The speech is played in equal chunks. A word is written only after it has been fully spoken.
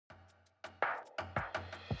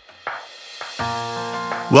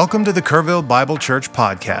Welcome to the Kerrville Bible Church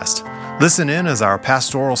podcast. Listen in as our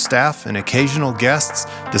pastoral staff and occasional guests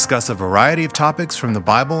discuss a variety of topics from the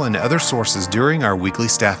Bible and other sources during our weekly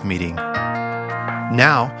staff meeting.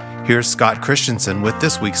 Now, here's Scott Christensen with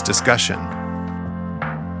this week's discussion.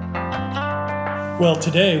 Well,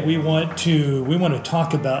 today we want to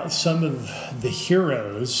talk about some of the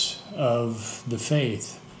heroes of the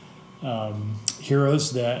faith.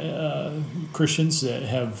 Heroes that Christians that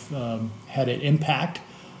have had an impact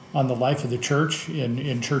on the life of the church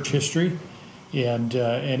in church history, and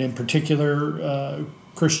in particular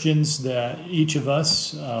Christians that each of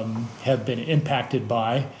us have been impacted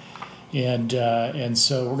by, and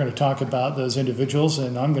so we're going to talk about those individuals,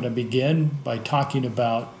 and I'm going to begin by talking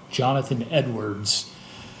about Jonathan Edwards.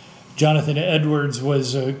 Jonathan Edwards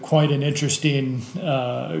was quite an interesting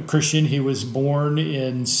Christian. He was born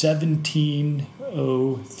in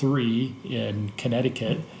 1703 in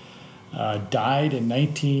Connecticut. Died in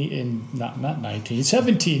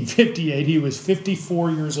 1758. He was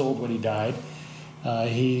 54 years old when he died.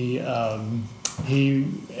 He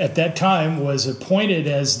at that time was appointed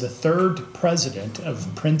as the third president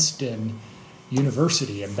of Princeton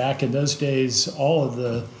University. And back in those days, all of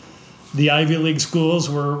the Ivy League schools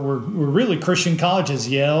were really Christian colleges.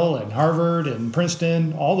 Yale and Harvard and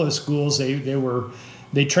Princeton, all those schools,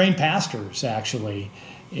 they trained pastors actually,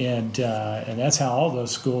 and that's how all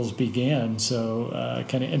those schools began. So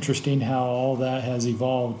kind of interesting how all that has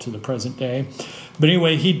evolved to the present day. But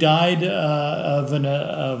anyway, he died of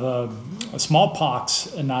a smallpox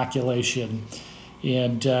inoculation,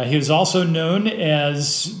 and he was also known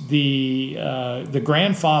as the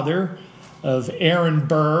grandfather of Aaron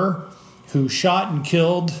Burr, who shot and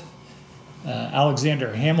killed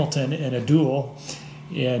Alexander Hamilton in a duel,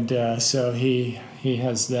 and so he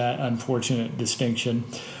has that unfortunate distinction.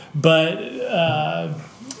 But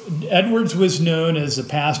Edwards was known as the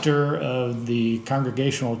pastor of the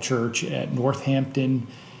Congregational Church at Northampton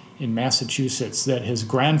in Massachusetts that his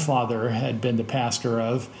grandfather had been the pastor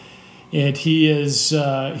of. And he is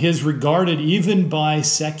regarded even by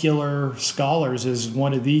secular scholars as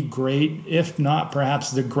one of the great, if not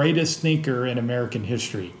perhaps the greatest thinker in American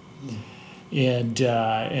history. And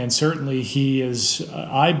certainly he is,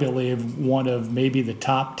 I believe, one of maybe the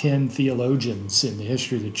top 10 theologians in the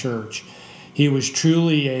history of the church. He was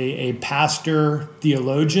truly a pastor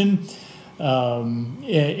theologian,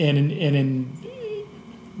 and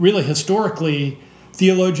really historically,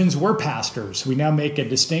 theologians were pastors. We now make a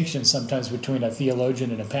distinction sometimes between a theologian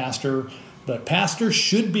and a pastor, but pastors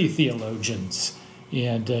should be theologians.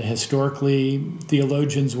 And historically,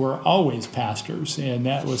 theologians were always pastors, and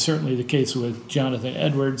that was certainly the case with Jonathan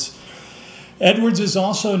Edwards. Edwards is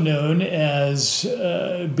also known as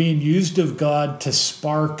being used of God to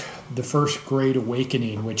spark the First Great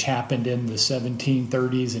Awakening, which happened in the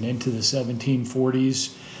 1730s and into the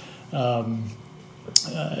 1740s.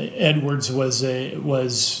 Edwards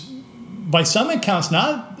was, by some accounts,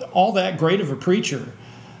 not all that great of a preacher,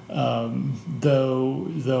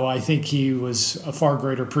 though I think he was a far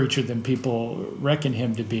greater preacher than people reckon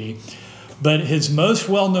him to be. But his most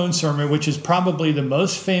well-known sermon, which is probably the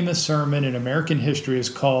most famous sermon in American history, is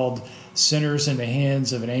called "Sinners in the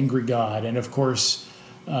Hands of an Angry God." And of course,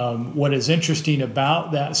 what is interesting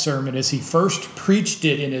about that sermon is he first preached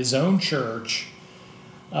it in his own church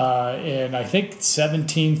in, I think,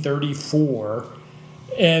 1734,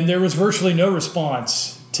 and there was virtually no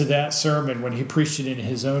response to that sermon when he preached it in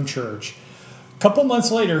his own church. A couple months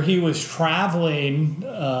later, he was traveling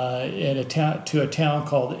to a town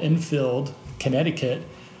called Enfield, Connecticut,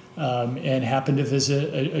 and happened to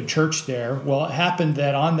visit a church there. Well, it happened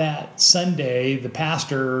that on that Sunday, the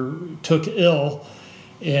pastor took ill,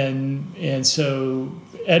 and so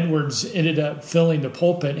Edwards ended up filling the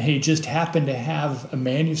pulpit. He just happened to have a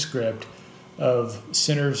manuscript of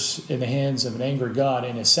Sinners in the Hands of an Angry God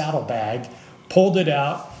in his saddlebag, pulled it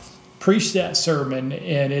out, preached that sermon,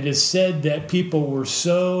 and it is said that people were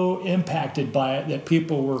so impacted by it that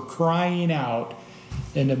people were crying out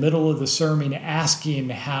in the middle of the sermon asking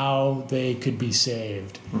how they could be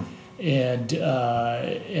saved. And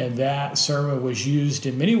that sermon was used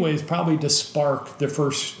in many ways probably to spark the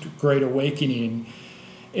First Great Awakening,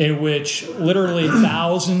 in which literally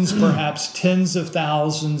thousands, perhaps tens of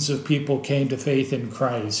thousands of people came to faith in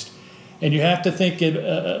Christ. And you have to think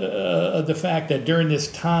of the fact that during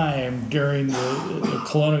this time, during the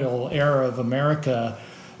colonial era of America,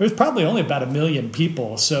 there was probably only about 1 million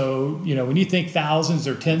people. So, when you think thousands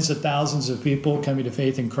or tens of thousands of people coming to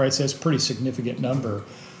faith in Christ, that's a pretty significant number.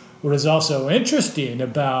 What is also interesting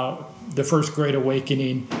about the First Great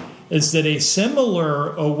Awakening is that a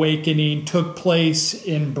similar awakening took place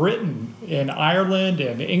in Britain, in Ireland,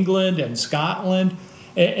 and England, and Scotland,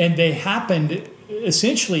 and they happened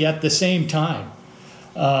essentially at the same time,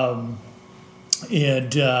 and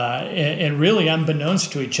really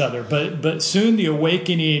unbeknownst to each other. But soon the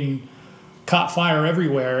awakening caught fire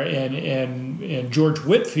everywhere, and George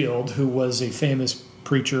Whitefield, who was a famous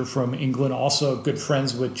preacher from England, also good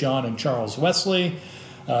friends with John and Charles Wesley,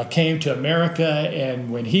 came to America, and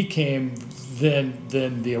when he came,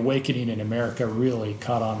 then the awakening in America really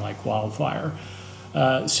caught on like wildfire.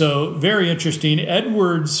 So very interesting.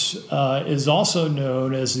 Edwards is also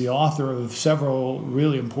known as the author of several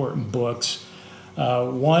really important books.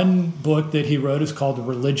 One book that he wrote is called The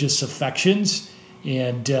Religious Affections,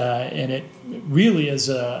 and it really is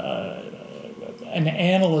an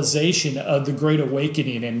analyzation of the Great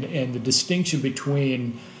Awakening and the distinction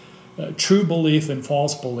between true belief and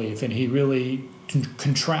false belief, and he really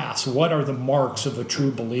contrasts what are the marks of a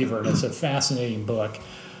true believer, and it's a fascinating book.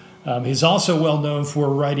 He's also well known for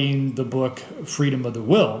writing the book Freedom of the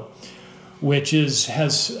Will, which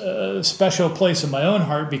has a special place in my own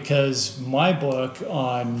heart because my book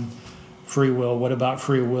on free will, What About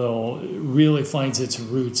Free Will, really finds its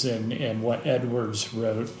roots in what Edwards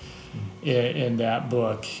wrote in that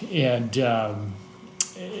book. And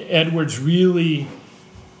Edwards really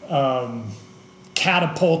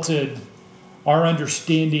catapulted our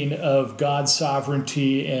understanding of God's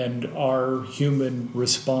sovereignty and our human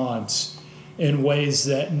response in ways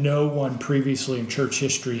that no one previously in church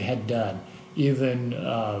history had done. Even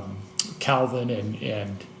Calvin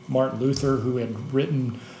and Martin Luther, who had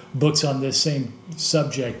written books on this same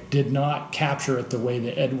subject, did not capture it the way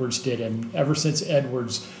that Edwards did. And ever since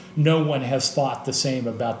Edwards, no one has thought the same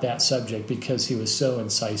about that subject because he was so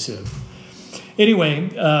incisive. Anyway,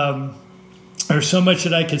 there's so much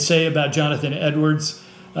that I could say about Jonathan Edwards.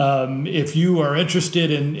 If you are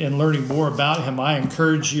interested in learning more about him, I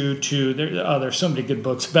encourage you to, there's so many good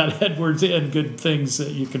books about Edwards and good things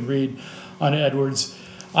that you can read on Edwards.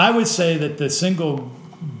 I would say that the single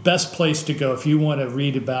best place to go if you want to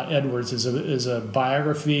read about Edwards is a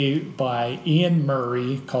biography by Ian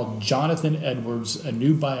Murray called Jonathan Edwards, a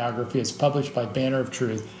new biography. It's published by Banner of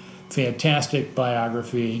Truth. Fantastic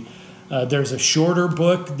biography. There's a shorter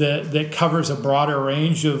book that covers a broader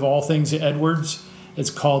range of all things Edwards. It's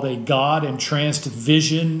called A God Entranced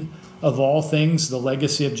Vision of All Things, The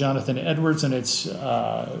Legacy of Jonathan Edwards, and it's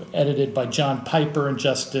edited by John Piper and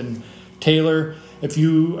Justin Taylor. If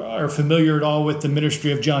you are familiar at all with the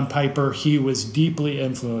ministry of John Piper, he was deeply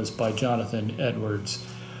influenced by Jonathan Edwards.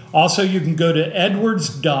 Also, you can go to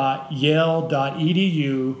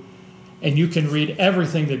edwards.yale.edu, and you can read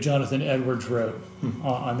everything that Jonathan Edwards wrote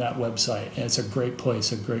on that website. And it's a great place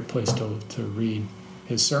to read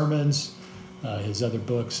his sermons, his other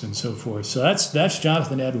books, and so forth. So that's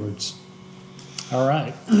Jonathan Edwards. All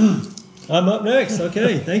right. I'm up next.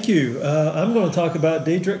 Okay, thank you. I'm going to talk about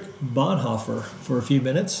Dietrich Bonhoeffer for a few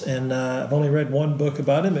minutes, and I've only read one book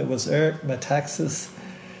about him. It was Eric Metaxas'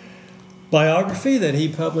 biography that he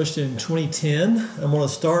published in 2010. I'm going to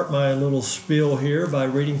start my little spiel here by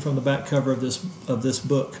reading from the back cover of this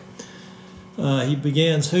book. He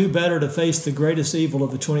begins, "Who better to face the greatest evil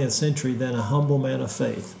of the 20th century than a humble man of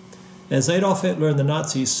faith? As Adolf Hitler and the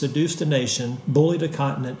Nazis seduced a nation, bullied a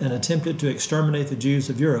continent, and attempted to exterminate the Jews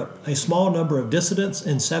of Europe, a small number of dissidents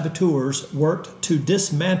and saboteurs worked to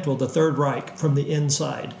dismantle the Third Reich from the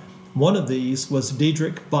inside. One of these was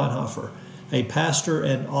Dietrich Bonhoeffer, a pastor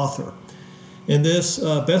and author. In this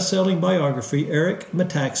best-selling biography, Eric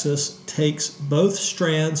Metaxas takes both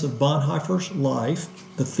strands of Bonhoeffer's life,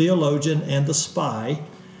 the theologian and the spy,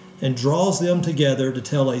 and draws them together to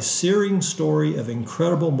tell a searing story of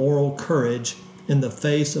incredible moral courage in the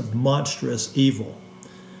face of monstrous evil."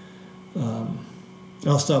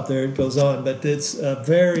 I'll stop there. It goes on, but it's a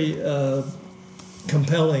very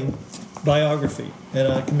compelling biography, and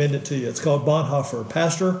I commend it to you. It's called Bonhoeffer,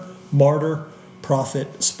 Pastor, Martyr,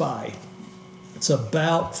 Prophet, Spy. It's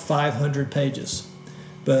about 500 pages.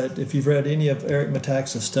 But if you've read any of Eric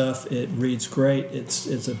Metaxas' stuff, it reads great.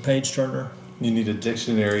 It's a page-turner. You need a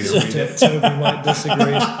dictionary to read it. Toby might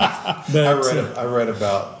disagree. But I read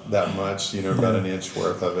about that much, about an inch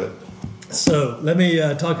worth of it. So let me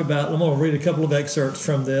I'm going to read a couple of excerpts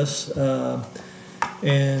from this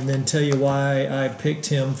and then tell you why I picked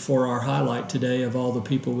him for our highlight today of all the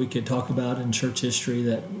people we could talk about in church history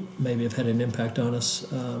that maybe have had an impact on us.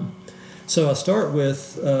 So I'll start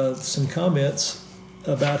with some comments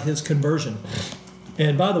about his conversion.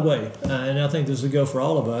 And by the way, and I think this would go for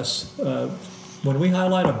all of us, When we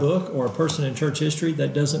highlight a book or a person in church history,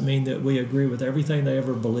 that doesn't mean that we agree with everything they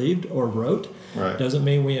ever believed or wrote. Right. Doesn't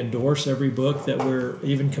mean we endorse every book that we're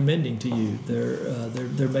even commending to you.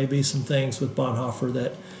 There may be some things with Bonhoeffer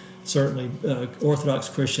that certainly Orthodox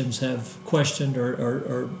Christians have questioned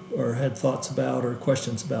or had thoughts about or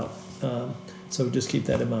questions about. So just keep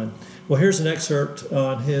that in mind. Well, here's an excerpt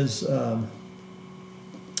on his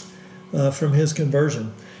from his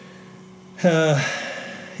conversion.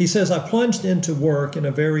 He says, "I plunged into work in a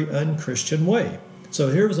very unchristian way." So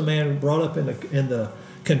here was a man brought up in the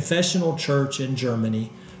confessional church in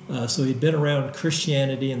Germany. So he'd been around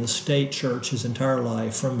Christianity and the state church his entire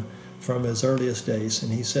life from his earliest days.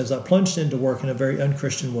 And he says, "I plunged into work in a very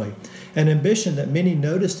unchristian way. An ambition that many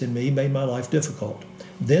noticed in me made my life difficult.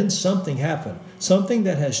 Then something happened, something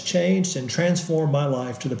that has changed and transformed my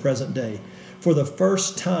life to the present day. For the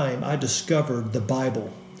first time, I discovered the Bible.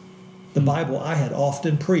 The Bible I had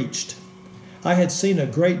often preached. I had seen a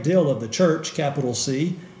great deal of the church, capital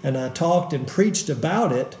C, and I talked and preached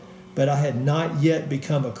about it, but I had not yet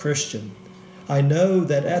become a Christian. I know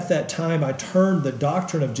that at that time I turned the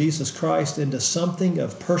doctrine of Jesus Christ into something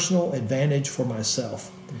of personal advantage for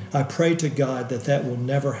myself. I pray to God that will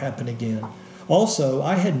never happen again. Also,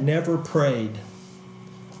 I had never prayed,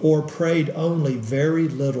 or prayed only very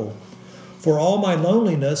little. For all my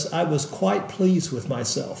loneliness, I was quite pleased with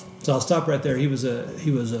myself." So I'll stop right there. He was a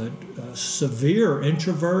severe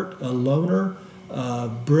introvert, a loner,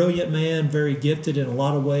 brilliant man, very gifted in a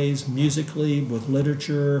lot of ways, musically, with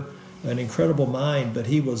literature, an incredible mind. But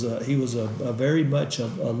he was a very much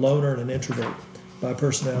a loner and an introvert by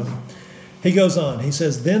personality. He goes on. He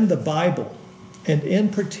says, "Then the Bible, and in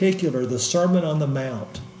particular the Sermon on the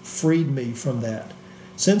Mount, freed me from that.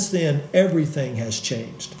 Since then, everything has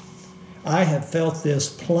changed. I have felt this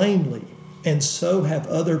plainly, and so have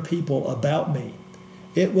other people about me.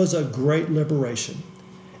 It was a great liberation.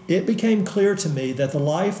 It became clear to me that the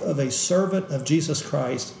life of a servant of Jesus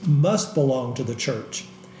Christ must belong to the church,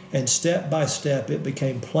 and step by step it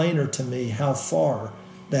became plainer to me how far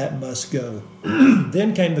that must go."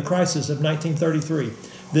 Then came the crisis of 1933.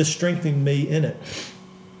 This strengthened me in it.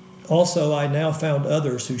 Also, I now found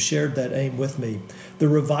others who shared that aim with me. The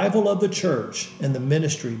revival of the church and the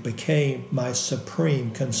ministry became my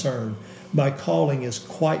supreme concern. My calling is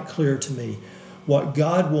quite clear to me. What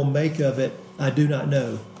God will make of it, I do not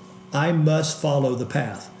know. I must follow the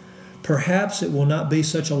path. Perhaps it will not be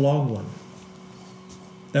such a long one.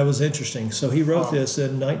 That was interesting. So he wrote this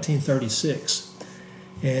in 1936.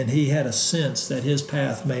 And he had a sense that his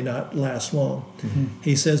path may not last long. Mm-hmm.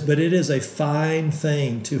 He says, "But it is a fine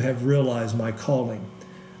thing to have realized my calling.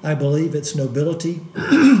 I believe its nobility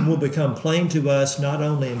will become plain to us not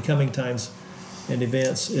only in coming times and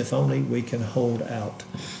events, if only we can hold out."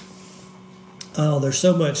 Oh, there's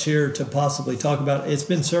so much here to possibly talk about. It's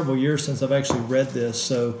been several years since I've actually read this,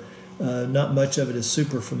 so not much of it is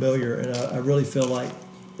super familiar. And I really feel like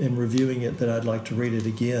in reviewing it that I'd like to read it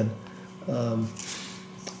again.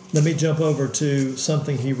 Let me jump over to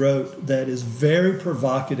something he wrote that is very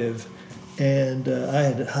provocative, and I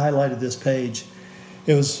had highlighted this page.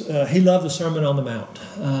 It was he loved the Sermon on the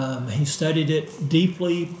Mount. He studied it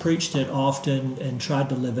deeply, preached it often, and tried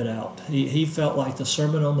to live it out. He felt like the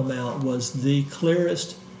Sermon on the Mount was the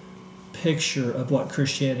clearest picture of what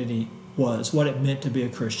Christianity was, what it meant to be a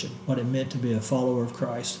Christian, what it meant to be a follower of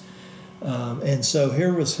Christ. And so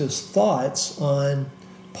here was his thoughts on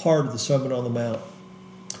part of the Sermon on the Mount.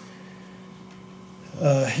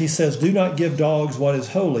 He says, "Do not give dogs what is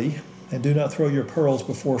holy, and do not throw your pearls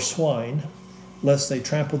before swine, lest they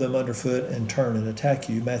trample them underfoot and turn and attack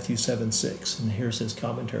you." Matthew 7:6. And here's his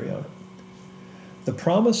commentary on it. "The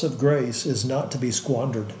promise of grace is not to be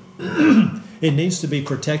squandered. It needs to be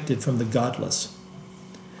protected from the godless.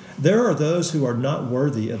 There are those who are not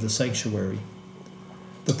worthy of the sanctuary.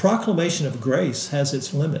 The proclamation of grace has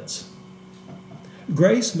its limits.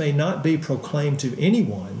 Grace may not be proclaimed to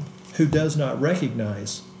anyone who does not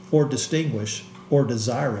recognize or distinguish or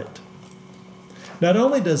desire it. Not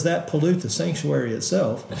only does that pollute the sanctuary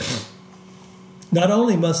itself, not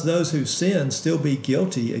only must those who sin still be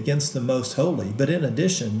guilty against the most holy, but in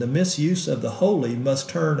addition, the misuse of the holy must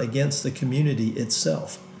turn against the community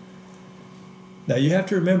itself." Now you have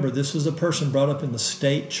to remember, this was a person brought up in the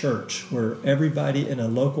state church where everybody in a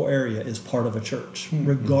local area is part of a church,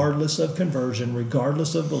 regardless of conversion,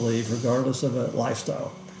 regardless of belief, regardless of a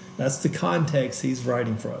lifestyle. That's the context he's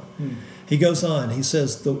writing from. He goes on, he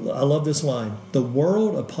says, I love this line, "The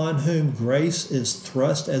world upon whom grace is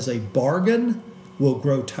thrust as a bargain will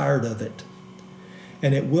grow tired of it.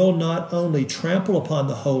 And it will not only trample upon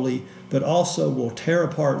the holy, but also will tear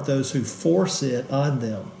apart those who force it on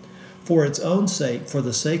them. For its own sake, for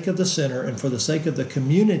the sake of the sinner, and for the sake of the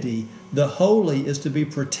community, the holy is to be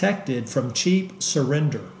protected from cheap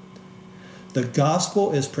surrender. The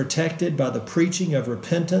gospel is protected by the preaching of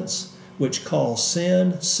repentance, which calls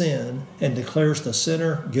sin, sin, and declares the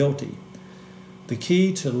sinner guilty. The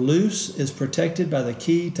key to loose is protected by the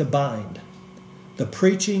key to bind. The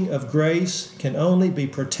preaching of grace can only be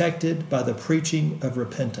protected by the preaching of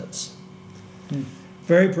repentance.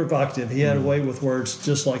 Very provocative. He had a way with words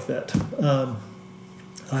just like that.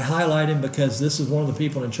 I highlight him because this is one of the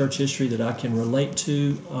people in church history that I can relate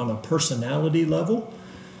to on a personality level.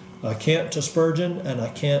 I can't to Spurgeon and I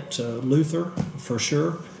can't to Luther for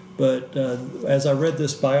sure. But as I read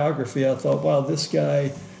this biography, I thought, wow, this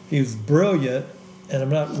guy, he was brilliant. And I'm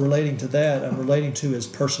not relating to that. I'm relating to his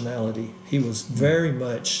personality. He was very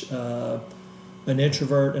much an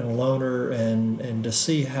introvert and a loner, and to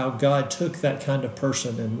see how God took that kind of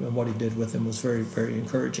person and what he did with him was very, very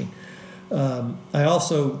encouraging. I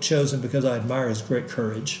also chose him because I admire his great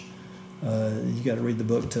courage. You got to read the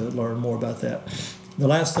book to learn more about that. The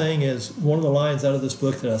last thing is, one of the lines out of this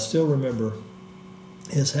book that I still remember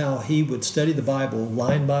is how he would study the Bible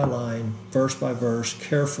line by line, verse by verse,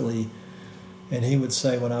 carefully. And he would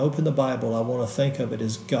say, when I open the Bible, I want to think of it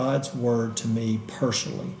as God's word to me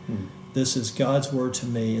personally. This is God's word to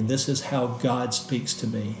me, and this is how God speaks to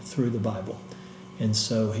me through the Bible. And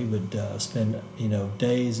so he would spend,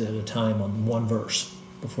 days at a time on one verse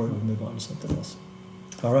before he would move on to something else.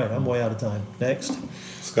 All right, I'm way out of time. Next.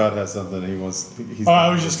 Scott has something he wants. I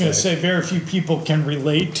was just going to say, very few people can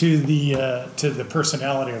relate to the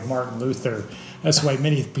personality of Martin Luther. That's why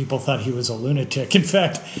many people thought he was a lunatic. In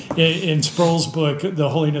fact, in Sproul's book, The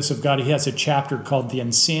Holiness of God, he has a chapter called The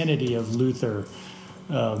Insanity of Luther.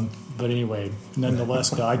 But anyway, nonetheless,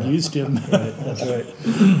 God used him. Right, that's right.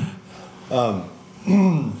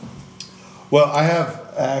 Well, I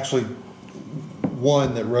have actually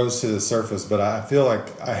one that rose to the surface, but I feel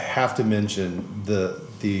like I have to mention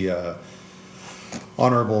the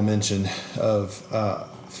honorable mention of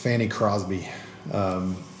Fanny Crosby.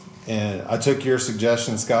 And I took your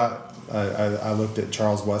suggestion, Scott. I looked at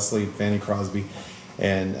Charles Wesley, Fanny Crosby,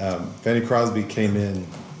 and Fanny Crosby came in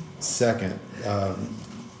second.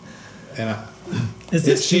 Is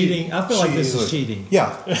this cheating? I feel like this is cheating.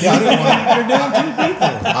 Yeah. I didn't want You're down two people.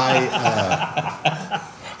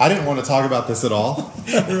 I didn't want to talk about this at all.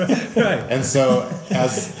 Right. And so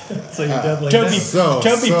So you're doubling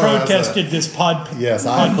Toby down. protested this podcast. Yes,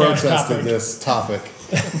 I protested topic. this topic.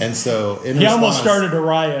 And so in He almost response, started a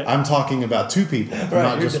riot. I'm talking about two people,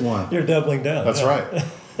 not just one. You're doubling down. That's right.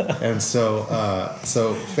 And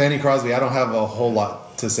so Fanny Crosby, I don't have a whole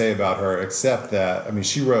lot to say about her except that,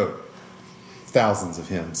 she wrote thousands of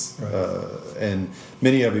hymns, right. And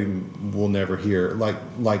many of them we'll never hear, like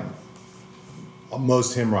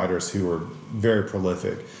most hymn writers who are very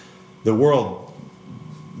prolific. The world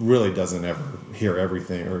really doesn't ever hear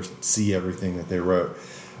everything or see everything that they wrote.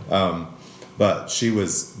 But she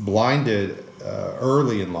was blinded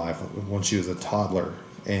early in life when she was a toddler,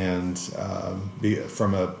 and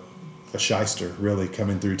from a shyster, really,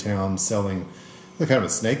 coming through town selling kind of a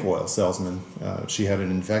snake oil salesman. She had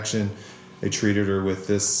an infection. They treated her with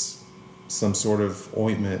some sort of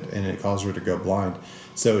ointment, and it caused her to go blind.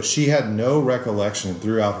 So she had no recollection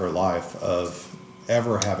throughout her life of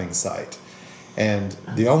ever having sight. And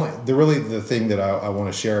the thing that I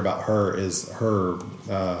want to share about her is her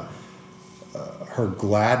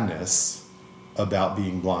gladness about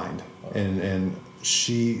being blind. And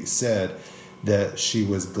she said that she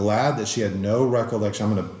was glad that she had no recollection.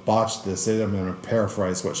 I'm going to botch this. I'm going to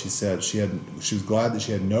paraphrase what she said. She was glad that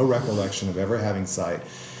she had no recollection of ever having sight,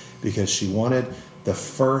 because she wanted the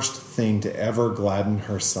first thing to ever gladden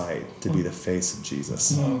her sight to be the face of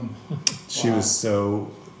Jesus. She was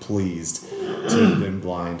so pleased to have been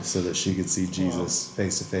blind so that she could see Jesus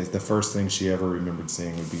face to face. The first thing she ever remembered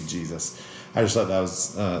seeing would be Jesus. I just thought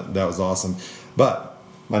that was awesome. But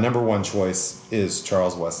my number one choice is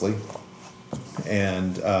Charles Wesley,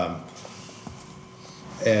 and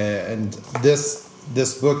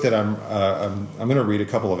this book that I'm going to read a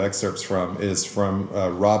couple of excerpts from is from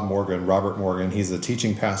Robert Morgan. He's a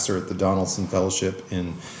teaching pastor at the Donaldson Fellowship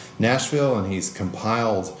in Nashville, and he's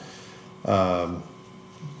compiled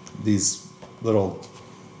these little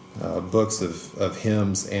books of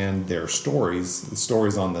hymns and their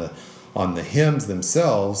stories on the hymns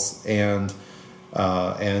themselves and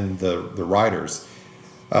the writers.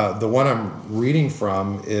 The one I'm reading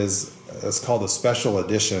from it's called a special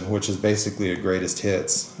edition, which is basically a greatest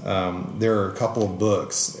hits. There are a couple of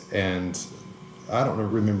books, and I don't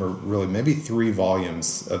remember really, maybe 3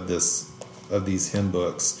 volumes of these hymn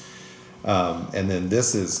books. And then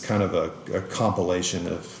this is kind of a compilation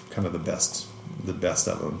of kind of the best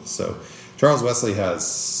of them. So Charles Wesley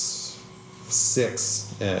has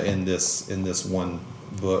 6 in this one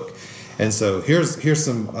book. And so here's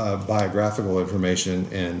some biographical information,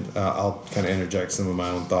 and I'll kind of interject some of my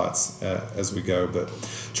own thoughts as we go. But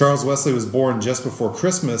Charles Wesley was born just before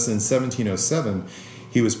Christmas in 1707.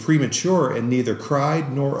 He was premature and neither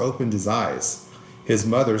cried nor opened his eyes. His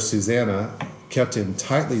mother, Susanna, kept him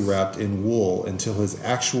tightly wrapped in wool until his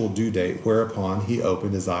actual due date, whereupon he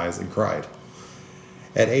opened his eyes and cried.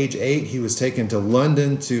 At age 8, he was taken to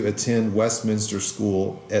London to attend Westminster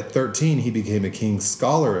School. At 13, he became a King's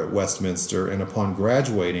Scholar at Westminster, and upon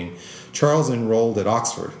graduating, Charles enrolled at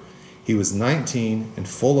Oxford. He was 19 and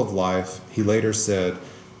full of life. He later said,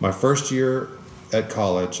 "My first year at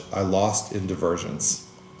college, I lost in diversions."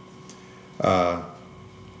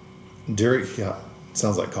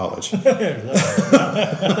 Sounds like college. I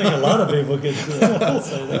think a lot of people could say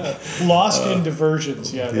that. Lost in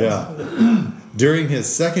diversions, yeah. Yeah. During his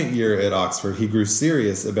second year at Oxford, he grew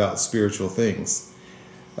serious about spiritual things.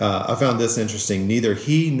 I found this interesting. Neither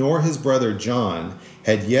he nor his brother John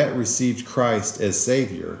had yet received Christ as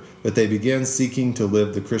Savior, but they began seeking to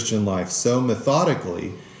live the Christian life so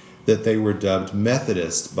methodically that they were dubbed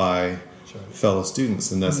Methodist by fellow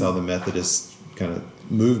students, and that's how the Methodist kind of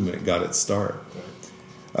movement got its start.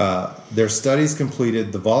 Their studies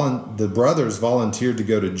completed, the brothers volunteered to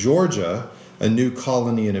go to Georgia, a new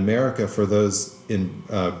colony in America for those in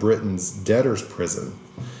Britain's debtors' prison,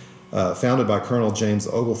 founded by Colonel James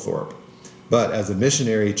Oglethorpe. But as a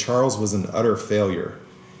missionary, Charles was an utter failure.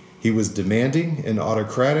 He was demanding and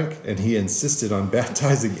autocratic, and he insisted on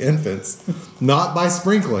baptizing infants, not by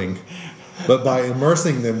sprinkling, but by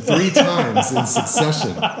immersing them 3 times in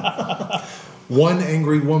succession. One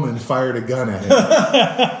angry woman fired a gun at him.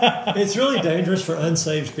 It's really dangerous for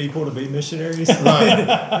unsaved people to be missionaries.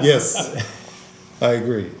 Right. Yes, I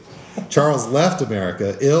agree. Charles left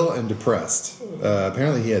America ill and depressed.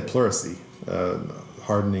 Apparently, he had pleurisy,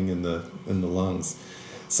 hardening in the lungs.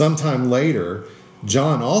 Sometime later,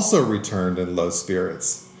 John also returned in low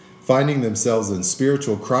spirits. Finding themselves in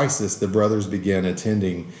spiritual crisis, the brothers began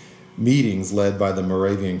attending meetings led by the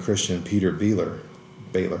Moravian Christian Peter Baylor.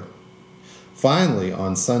 Finally,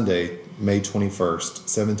 on Sunday, May 21st,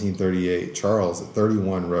 1738, Charles, at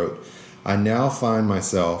 31, wrote, "I now found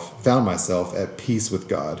myself at peace with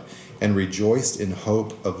God, and rejoiced in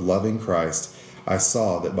hope of loving Christ. I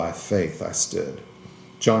saw that by faith I stood."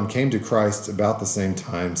 John came to Christ about the same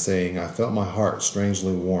time, saying, "I felt my heart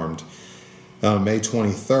strangely warmed." On May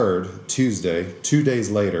 23rd, Tuesday, 2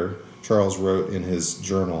 days later, Charles wrote in his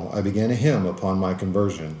journal, "I began a hymn upon my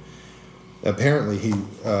conversion." Apparently,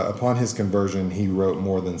 upon his conversion, he wrote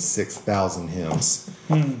more than 6,000 hymns.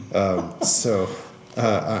 So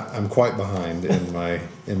I'm quite behind in my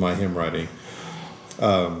hymn writing.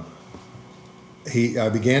 I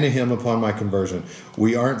began a hymn upon my conversion.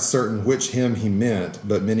 We aren't certain which hymn he meant,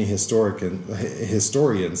 but many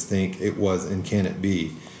historians think it was "And Can It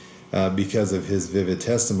Be," because of his vivid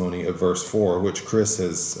testimony of verse 4, which Chris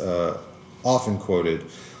has often quoted.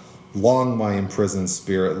 "Long my imprisoned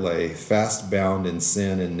spirit lay, fast bound in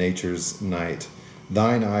sin and nature's night.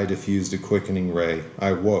 Thine eye diffused a quickening ray.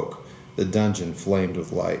 I woke, the dungeon flamed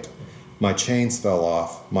with light. My chains fell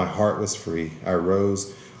off, my heart was free. I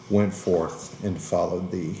rose, went forth, and followed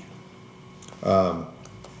thee."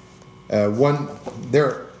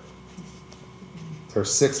 There are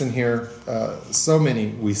 6 in here. So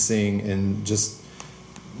many we sing in just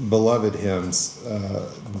beloved hymns.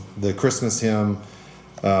 The Christmas hymn,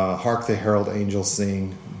 "Hark the Herald Angels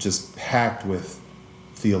Sing," just packed with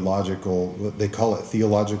theological, they call it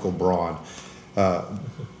theological brawn.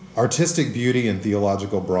 Artistic beauty and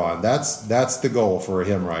theological brawn. That's the goal for a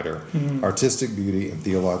hymn writer. Artistic beauty and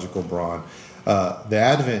theological brawn. The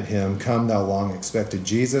Advent hymn, "Come Thou Long Expected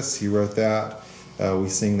Jesus," he wrote that. We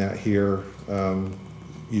sing that here,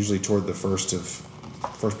 usually toward the first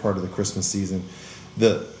part of the Christmas season.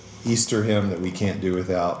 The Easter hymn that we can't do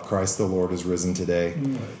without, "Christ the Lord is risen today."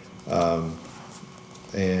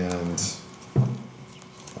 And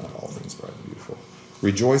all things bright and beautiful.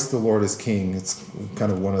 "Rejoice, the Lord is King." It's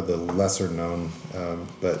kind of one of the lesser known,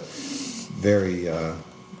 but very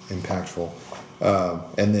impactfed.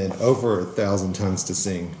 And then "Over 1,000 Tongues to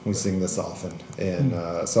Sing." We sing this often. And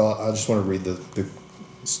so I just want to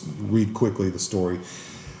read quickly the story.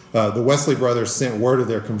 The Wesley brothers sent word of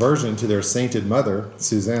their conversion to their sainted mother,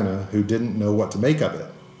 Susanna, who didn't know what to make of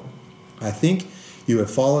it. "I think you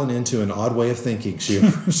have fallen into an odd way of thinking,"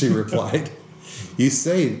 she replied. "You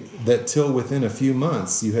say that till within a few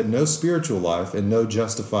months you had no spiritual life and no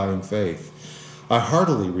justifying faith. I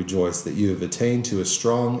heartily rejoice that you have attained to a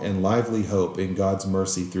strong and lively hope in God's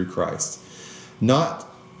mercy through Christ. Not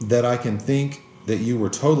that I can think that you were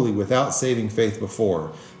totally without saving faith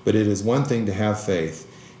before, but it is one thing to have faith,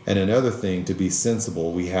 and another thing to be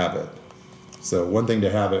sensible we have it. So one thing to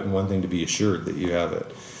have it and one thing to be assured that you have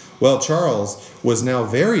it. Well, Charles was now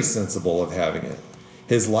very sensible of having it.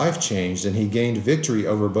 His life changed, and he gained victory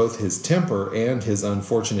over both his temper and his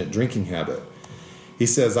unfortunate drinking habit. He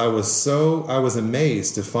says, I was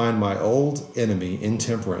amazed to find my old enemy,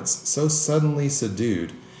 intemperance, so suddenly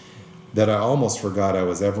subdued that I almost forgot I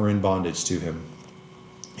was ever in bondage to him.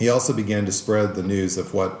 He also began to spread the news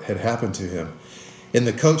of what had happened to him. In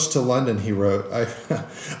the coach to London, he wrote,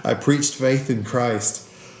 I preached faith in Christ.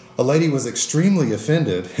 A lady was extremely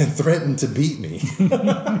offended and threatened to beat me.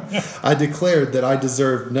 I declared that I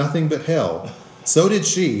deserved nothing but hell. So did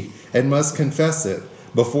she, and must confess it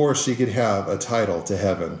before she could have a title to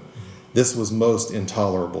heaven. This was most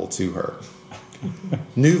intolerable to her.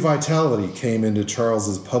 New vitality came into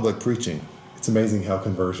Charles's public preaching. It's amazing how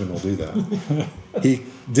conversion will do that. He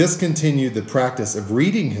discontinued the practice of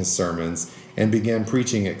reading his sermons and began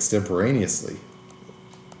preaching extemporaneously,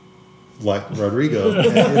 like Rodrigo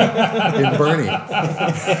in Bernie.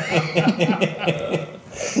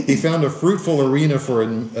 He found a fruitful arena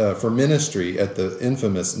for ministry at the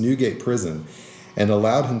infamous Newgate prison and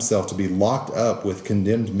allowed himself to be locked up with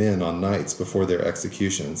condemned men on nights before their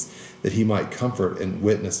executions, that he might comfort and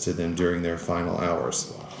witness to them during their final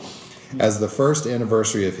hours. As the first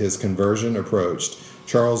anniversary of his conversion approached,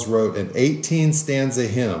 Charles wrote an 18-stanza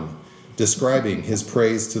hymn describing his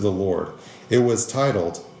praise to the Lord. It was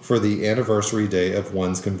titled, For the Anniversary Day of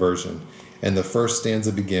One's Conversion, and the first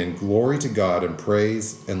stanza began, Glory to God and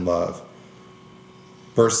praise and love.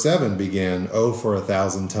 Verse 7 began, Oh, for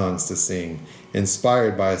 1,000 tongues to sing,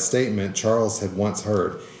 inspired by a statement Charles had once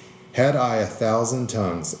heard, Had I 1,000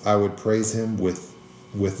 tongues, I would praise him with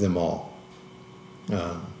them all.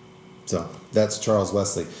 So that's Charles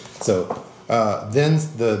Wesley. So then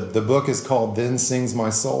the book is called Then Sings My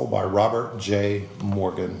Soul by Robert J.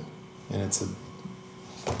 Morgan, and it's a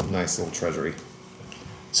nice little treasury.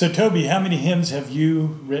 So Toby, how many hymns have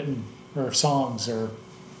you written, or songs, or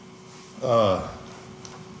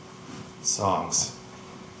songs?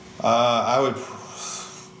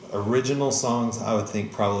 Original songs, I would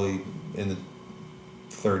think probably in the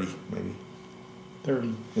 30, maybe.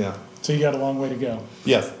 30? Yeah. So you got a long way to go.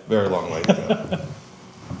 Yes, very long way to go.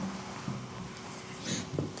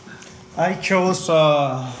 I chose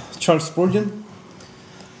Charles Spurgeon.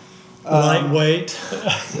 Lightweight.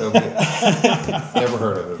 Okay. Never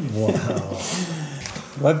heard of it. Wow.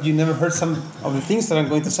 But you never heard some of the things that I'm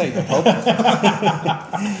going to say, I hope.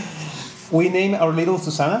 We named our little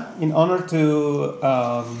Susanna in honor to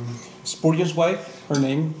Spurgeon's wife. Her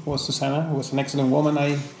name was Susanna, who was an excellent woman.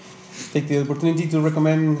 I take the opportunity to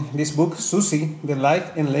recommend this book, Susie, The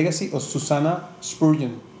Life and Legacy of Susanna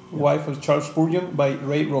Spurgeon, wife of Charles Spurgeon, by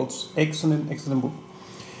Ray Rhodes. Excellent book.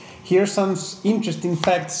 Here are some interesting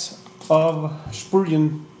facts of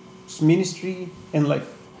Spurgeon's ministry and life.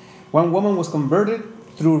 One woman was converted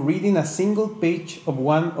through reading a single page of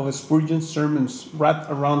one of Spurgeon's sermons wrapped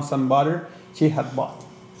around some butter she had bought.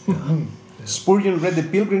 Spurgeon read The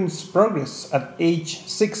Pilgrim's Progress at age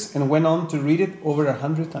 6 and went on to read it over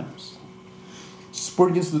 100 times.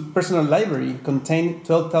 Spurgeon's personal library contained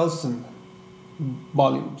 12,000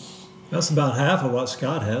 volumes. That's about half of what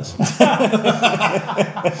Scott has.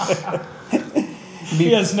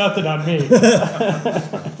 He has nothing on me.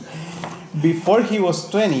 Before he was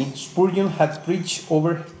 20, Spurgeon had preached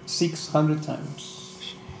over 600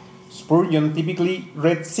 times. Spurgeon typically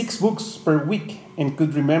read 6 books per week and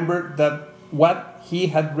could remember what he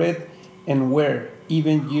had read and where,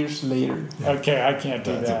 even years later. Okay, I can't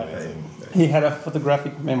do that. Amazing. He had a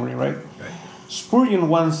photographic memory, right? Spurgeon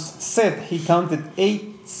once said he counted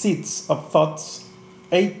 8 sets of thoughts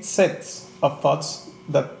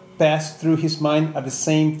that passed through his mind at the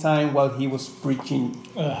same time while he was preaching.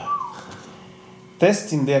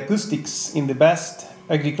 Testing the acoustics in the vast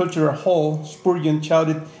agricultural hall, Spurgeon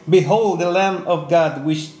shouted, "Behold the Lamb of God,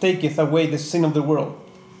 which taketh away the sin of the world."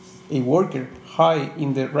 A worker high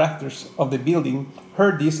in the rafters of the building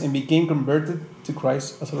heard this and became converted to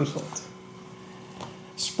Christ as a result.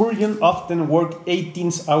 Spurgeon often worked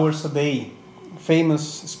 18 hours a day.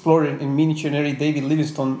 Famous explorer and missionary David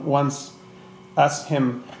Livingstone once asked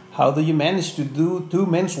him, "How do you manage to do 2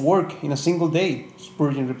 men's work in a single day?"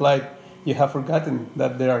 Spurgeon replied, "You have forgotten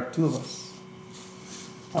that there are 2 of us."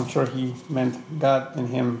 I'm sure he meant God and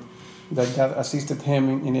him, that God assisted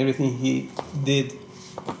him in everything he did.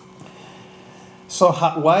 So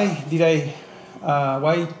why did I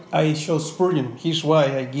why I chose Spurgeon. Here's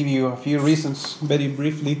why. I give you a few reasons very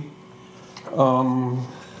briefly.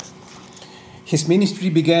 His ministry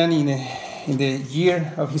began in the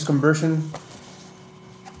year of his conversion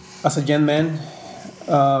as a young man.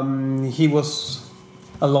 He was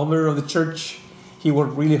a lover of the church. He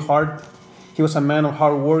worked really hard. He was a man of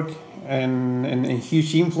hard work and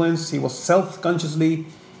huge influence. He was self-consciously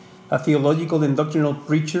a theological and doctrinal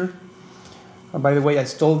preacher. By the way, I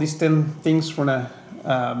stole these 10 things from a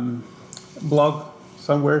blog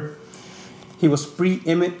somewhere. He was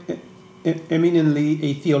eminently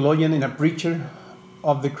a theologian and a preacher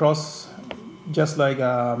of the cross, just like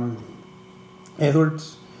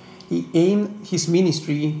Edwards. He aimed his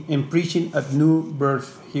ministry in preaching at new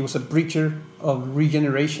birth. He was a preacher of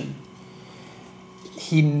regeneration.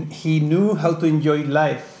 He knew how to enjoy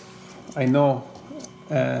life. I know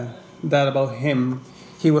that about him.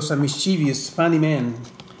 He was a mischievous, funny man.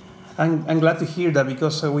 I'm glad to hear that,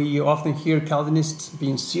 because we often hear Calvinists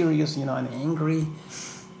being serious, and angry.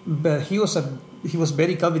 But he was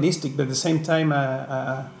very Calvinistic, but at the same time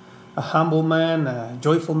a humble man, a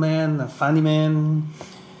joyful man, a funny man.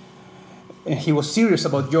 And he was serious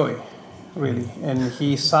about joy, really. And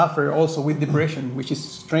he suffered also with depression, which is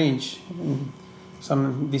strange in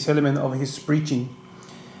this element of his preaching.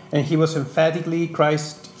 And he was emphatically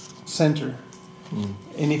Christ-centered.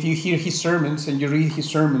 And if you hear his sermons and you read his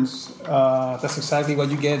sermons, that's exactly what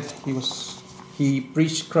you get. He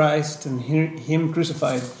preached Christ and him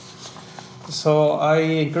crucified. So I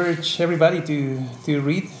encourage everybody to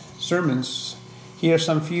read sermons. Here are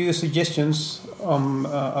some few suggestions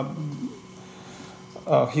of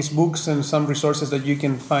his books and some resources that you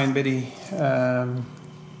can find very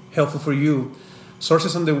helpful for you.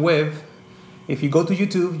 Sources on the web. If you go to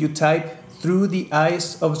YouTube, you type Through the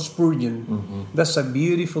Eyes of Spurgeon. Mm-hmm. That's a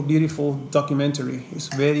beautiful, beautiful documentary. It's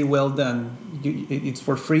very well done. It's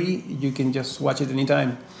for free. You can just watch it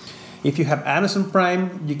anytime. If you have Amazon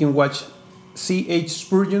Prime, you can watch C.H.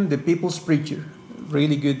 Spurgeon, The People's Preacher.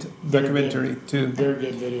 Really good documentary too. Very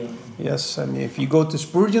good video. Yes, and if you go to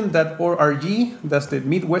spurgeon.org, that's the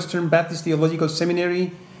Midwestern Baptist Theological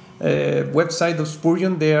Seminary website of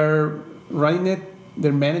Spurgeon. They are running it. They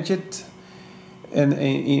manage it. And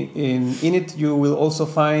in it, you will also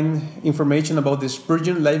find information about the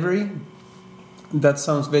Spurgeon Library. That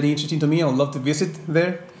sounds very interesting to me. I would love to visit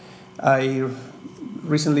there. I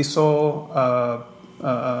recently saw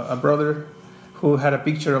a brother who had a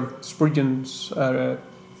picture of Spurgeon's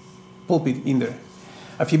pulpit in there.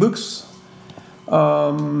 A few books.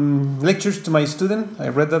 Lectures to my student. I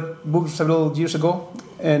read that book several years ago,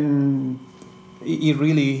 and it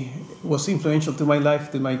really was influential to my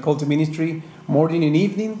life, to my call to ministry. Morning and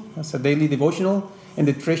Evening, as a daily devotional, and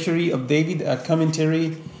The Treasury of David, a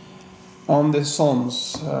commentary on the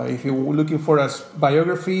Psalms. If you're looking for a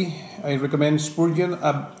biography, I recommend Spurgeon,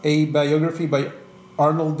 a biography by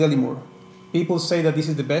Arnold Dellimore. People say that this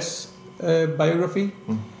is the best biography,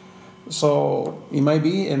 so it might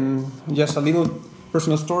be. And just a little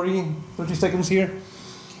personal story, 30 seconds here.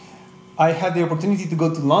 I had the opportunity to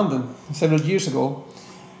go to London several years ago,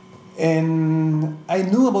 and I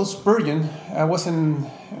knew about Spurgeon. It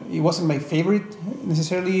wasn't my favorite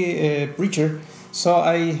necessarily preacher, so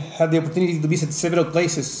I had the opportunity to visit several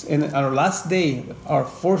places. And our last day, our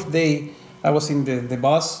fourth day, I was in the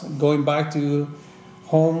bus going back to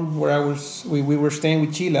home where we were staying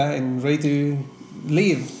with Sheila and ready to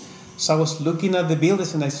leave. So I was looking at the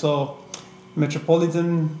buildings and I saw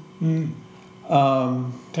Metropolitan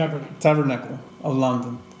Tabernacle of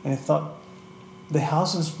London, and I thought, the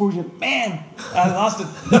house in Spurgeon, man, I lost it.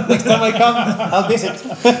 Next time I come, I'll visit.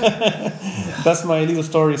 That's my little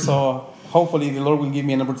story. So hopefully the Lord will give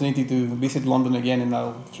me an opportunity to visit London again, and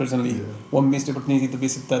I'll certainly won't miss the opportunity to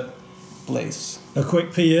visit that place. A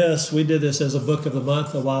quick P.S. We did this as a book of the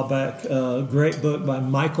month a while back. A great book by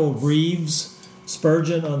Michael Reeves,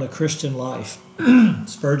 Spurgeon on the Christian Life.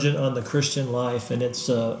 Spurgeon on the Christian Life, and it's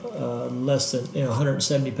a less than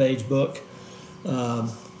 170-page book.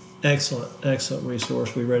 Excellent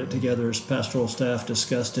resource. We read it together as pastoral staff,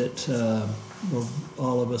 discussed it.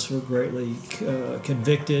 All of us were greatly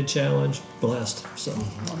convicted, challenged, blessed. So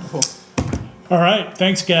wonderful. All right,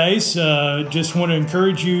 thanks, guys. Just want to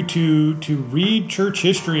encourage you to read church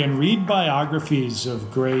history and read biographies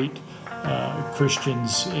of great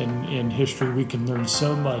Christians in history. We can learn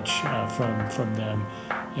so much from them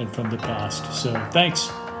and from the past. So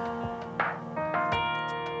thanks.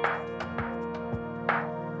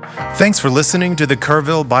 Thanks for listening to the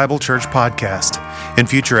Kerrville Bible Church podcast. In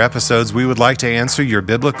future episodes, we would like to answer your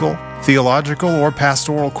biblical, theological, or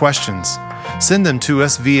pastoral questions. Send them to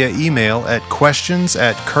us via email at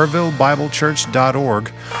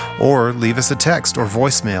questions@kerrvillebiblechurch.org or leave us a text or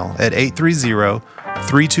voicemail at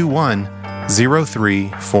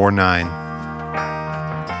 830-321-0349.